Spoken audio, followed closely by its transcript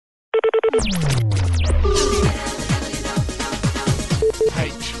H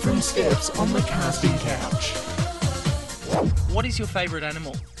from Steps on the casting couch. What is your favourite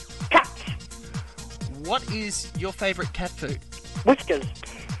animal? Cat. What is your favourite cat food? Whiskers.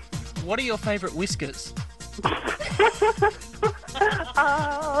 What are your favourite whiskers?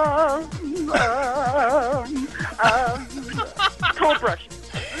 Toothbrush.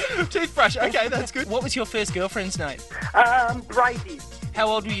 Toothbrush. Okay, that's good. What was your first girlfriend's name? Bridey. How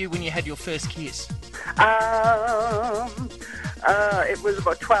old were you when you had your first kiss? It was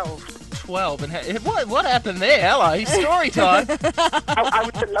about 12. 12. And what happened there? Hello, story time. I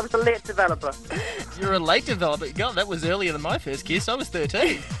was a late developer. You're a late developer. God, that was earlier than my first kiss. I was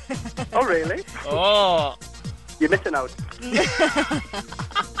 13. Oh, really? Oh. You're missing out.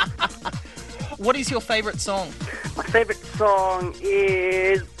 What is your favourite song? My favourite song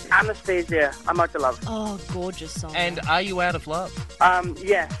is Anastasia, I'm Out of Love. Oh, gorgeous song. And Are You Out of Love?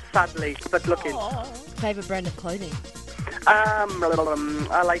 Yes, sadly, but looking. Favourite brand of clothing? I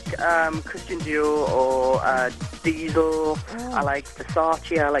like Christian Dior or Diesel. I like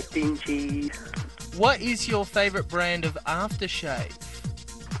Versace. I like Dean Cheese. What is your favourite brand of aftershave?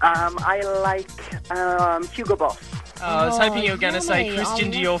 I like Hugo Boss. I was hoping you were going to say yummy.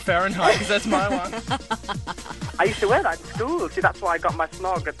 Christian Dior Fahrenheit, because that's my one. I used to wear that in school. See, that's why I got my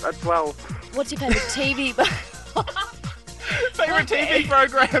snog at 12. What's your favourite TV? Favourite TV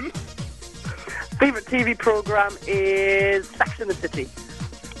program? Favourite TV program is Sex and the City.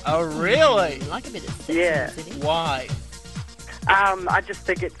 Oh, really? Like a bit of sex Yeah. in the city. Why? I just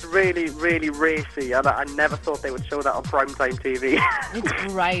think it's really, really racy, and I never thought they would show that on primetime TV. It's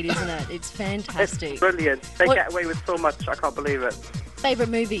great, isn't it? It's fantastic. It's brilliant. They What- get away with so much, I can't believe it. Favourite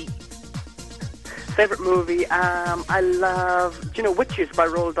movie? Favourite movie, I love, do you know Witches by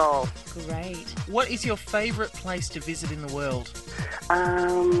Roald Dahl? Great. What is your favourite place to visit in the world?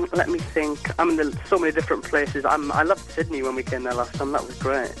 Let me think. I'm in so many different places. I loved Sydney when we came there last time. That was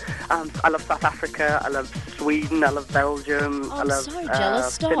great. I love South Africa. I love Sweden. I love Belgium. I I'm love so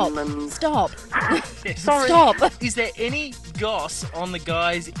jealous. Stop. Finland. Stop. Sorry. Stop. Is there any goss on the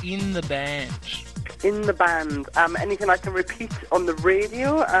guys in the band? In the band, anything I can repeat on the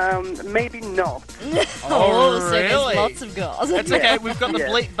radio? Maybe not. Oh, So really? there's lots of girls. That's okay, we've got the Yeah.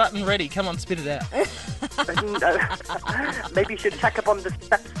 bleep button ready. Come on, spit it out. Maybe you should check up on the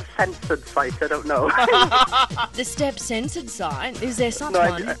Steps Censored site. I don't know. The Step Censored sign. Is there such No,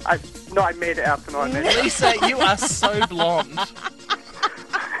 one? I made it up. No, I made it up. Lisa, you are so blonde.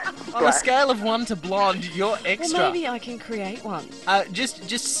 On a Right. scale of 1 to blonde, you're Well, extra. maybe I can create one.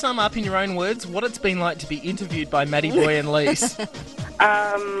 Just sum up in your own words what it's been like to be interviewed by Matty Boy and Lise.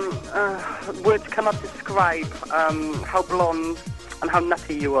 Words cannot describe how blonde and how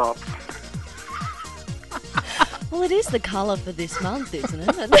nutty you are. Well, it is the colour for this month, isn't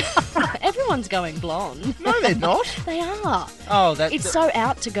it? Everyone's going blonde. No, they're not. They are. Oh, that's... It's so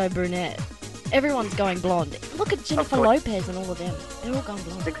out to go brunette. Everyone's going blonde. Look at Jennifer course. Lopez and all of them. They're all going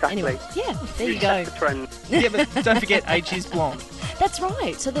blonde. Exactly. Anyway, yeah, there you go. That's the trend. Yeah, but don't forget H is blonde. That's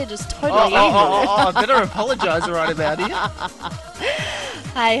right. So they're just totally I better apologise right about it.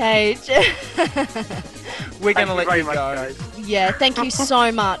 Hey, H. We're going to Thank let very you much, go. guys. Yeah, thank you so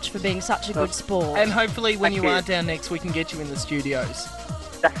much for being such a good sport. And hopefully when Thank you you. are down next, we can get you in the studios.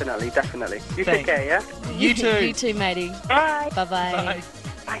 Definitely. You Thanks. take care, yeah? You too. You too, matey. Bye. Bye-bye. Bye.